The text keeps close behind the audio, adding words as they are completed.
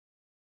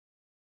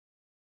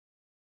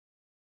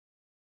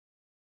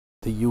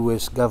The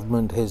US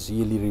government has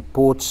yearly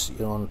reports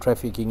on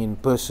trafficking in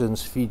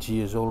persons. Fiji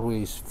is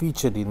always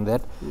featured in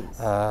that. Yes.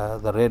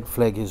 The red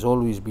flag has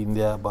always been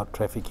there about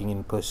trafficking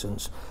in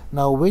persons.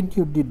 Now, when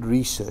you did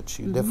research,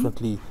 you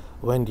definitely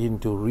went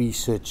into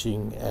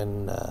researching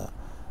and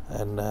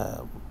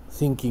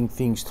thinking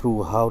things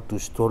through how to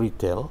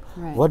storytell.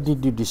 Right. What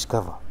did you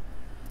discover?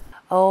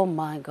 Oh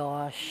my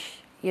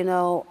gosh,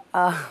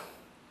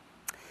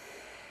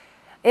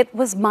 it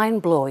was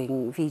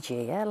mind-blowing,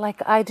 Vijay. Yeah?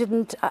 Like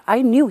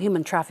I knew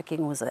human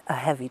trafficking was a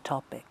heavy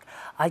topic.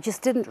 I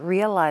just didn't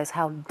realize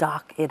how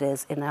dark it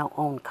is in our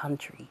own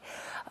country.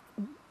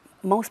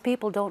 Most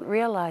people don't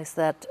realize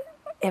that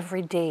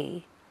every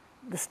day,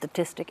 the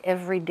statistic,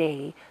 every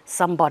day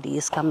somebody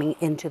is coming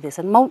into this,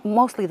 and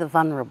mostly the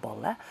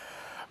vulnerable.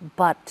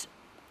 But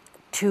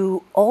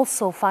to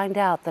also find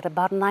out that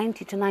about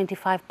 90 to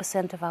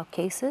 95% of our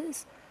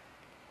cases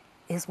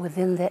is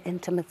within their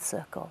intimate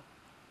circle.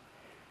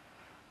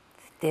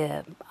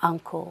 Their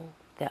uncle,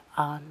 their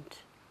aunt,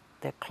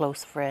 their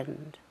close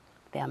friend,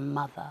 their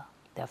mother,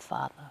 their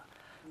father.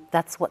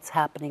 That's what's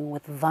happening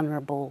with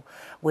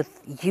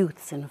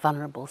youths in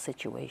vulnerable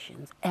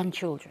situations and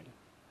children.